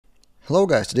Hello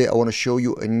guys, today I want to show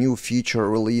you a new feature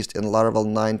released in Laravel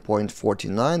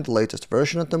 9.49, the latest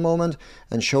version at the moment,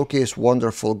 and showcase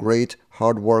wonderful, great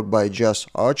hard work by Jess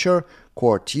Archer,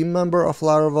 core team member of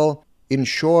Laravel. In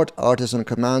short, artisan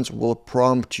commands will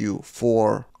prompt you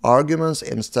for arguments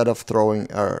instead of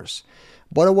throwing errors.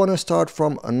 But I want to start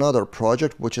from another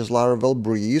project, which is Laravel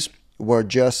Breeze, where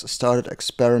Jess started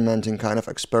experimenting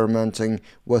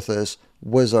with this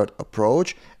wizard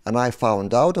approach, and I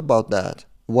found out about that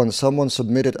when someone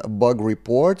submitted a bug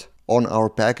report on our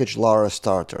package Lara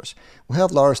Starters. We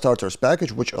have Lara Starters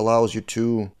package, which allows you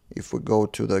to, if we go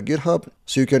to the GitHub,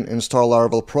 so you can install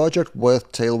Laravel project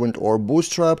with Tailwind or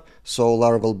Bootstrap, so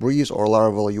Laravel Breeze or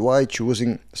Laravel UI,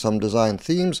 choosing some design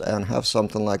themes, and have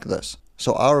something like this.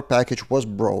 So our package was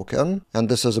broken, and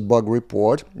this is a bug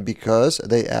report because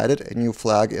they added a new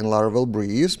flag in Laravel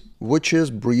Breeze, which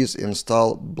is breeze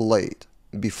install blade.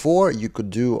 Before, you could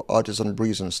do artisan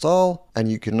breeze install, and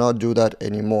you cannot do that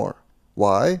anymore.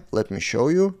 Why? Let me show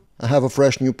you. I have a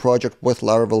fresh new project with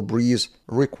Laravel Breeze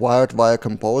required via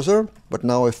Composer, but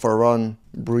now if I run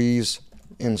breeze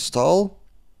install,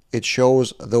 it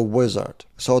shows the wizard.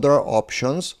 So there are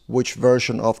options, which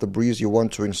version of the breeze you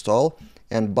want to install,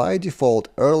 and by default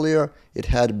earlier it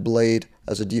had blade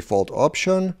as a default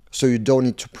option, so you don't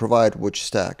need to provide which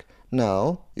stack.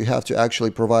 Now you have to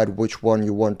actually provide which one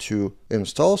you want to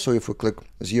install. So if we click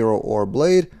 0 or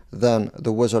blade, then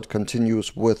the wizard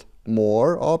continues with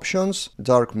more options.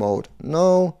 Dark mode,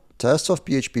 no. Tests of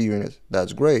PHP unit,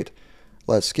 that's great.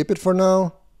 Let's skip it for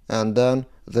now, and then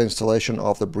the installation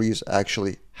of the breeze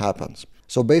actually happens.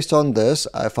 So based on this,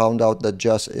 I found out that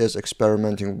Jess is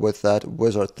experimenting with that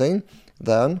wizard thing.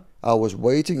 Then I was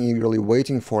eagerly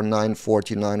waiting for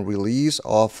 9.49 release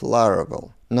of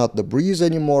Laravel. Not the Breeze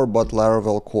anymore, but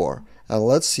Laravel core. And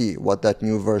let's see what that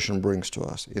new version brings to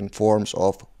us in forms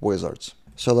of wizards.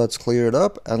 So let's clear it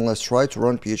up and let's try to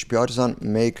run PHP Artisan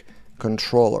make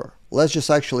controller. Let's just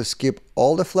actually skip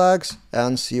all the flags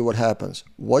and see what happens.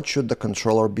 What should the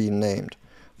controller be named?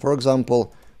 For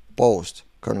example, post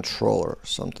controller,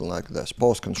 something like this,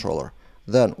 post controller.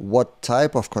 Then what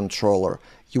type of controller?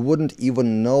 You wouldn't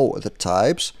even know the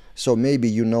types, so maybe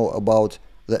you know about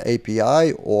the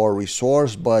API or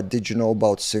resource, but did you know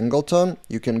about singleton?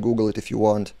 You can Google it if you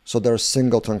want. So there's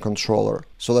singleton controller.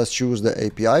 So let's choose the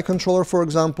API controller, for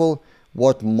example.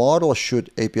 What model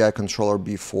should API controller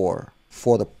be for?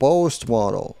 For the post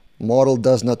model. Model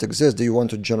does not exist. Do you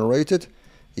want to generate it?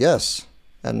 Yes.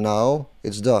 And now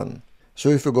it's done. So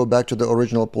if we go back to the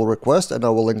original pull request, and I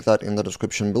will link that in the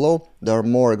description below, there are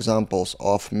more examples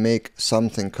of make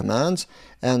something commands,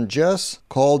 and Jess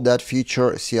called that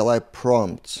feature CLI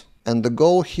prompts. And the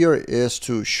goal here is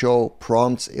to show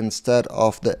prompts instead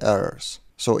of the errors.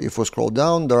 So if we scroll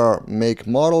down, there are make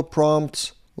model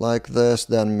prompts like this,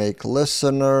 then make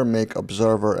listener, make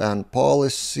observer and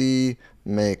policy,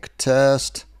 make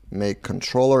test, make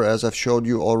controller, as I've showed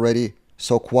you already.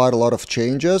 So quite a lot of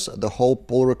changes. The whole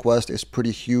pull request is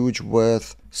pretty huge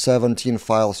with 17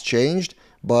 files changed,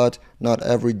 but not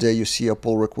every day you see a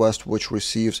pull request which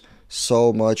receives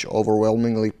so much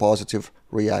overwhelmingly positive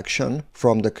reaction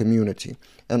from the community.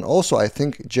 And also I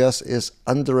think Jess is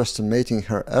underestimating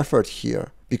her effort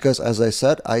here, because as I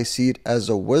said, I see it as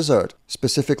a wizard,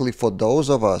 specifically for those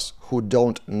of us who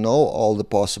don't know all the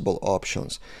possible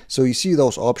options. So you see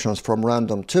those options from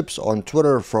random tips on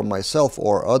Twitter from myself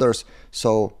or others,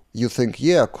 so you think,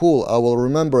 yeah, cool, I will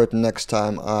remember it next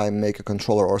time I make a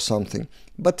controller or something.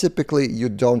 But typically you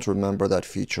don't remember that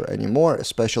feature anymore,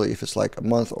 especially if it's like a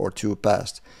month or two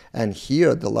past. And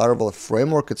here the Laravel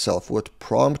framework itself would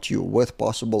prompt you with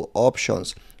possible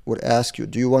options, would ask you,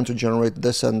 do you want to generate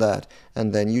this and that?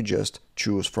 And then you just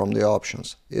choose from the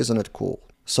options. Isn't it cool?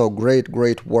 So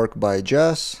great work by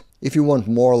Jess. If you want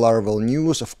more Laravel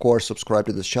news, of course, subscribe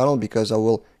to this channel because I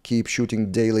will keep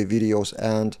shooting daily videos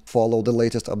and follow the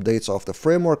latest updates of the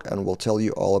framework, and will tell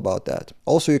you all about that.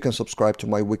 Also, you can subscribe to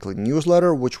my weekly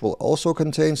newsletter, which will also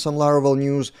contain some Laravel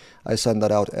news. I send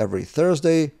that out every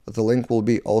Thursday. The link will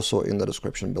be also in the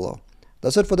description below.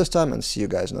 That's it for this time, and see you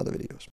guys in other videos.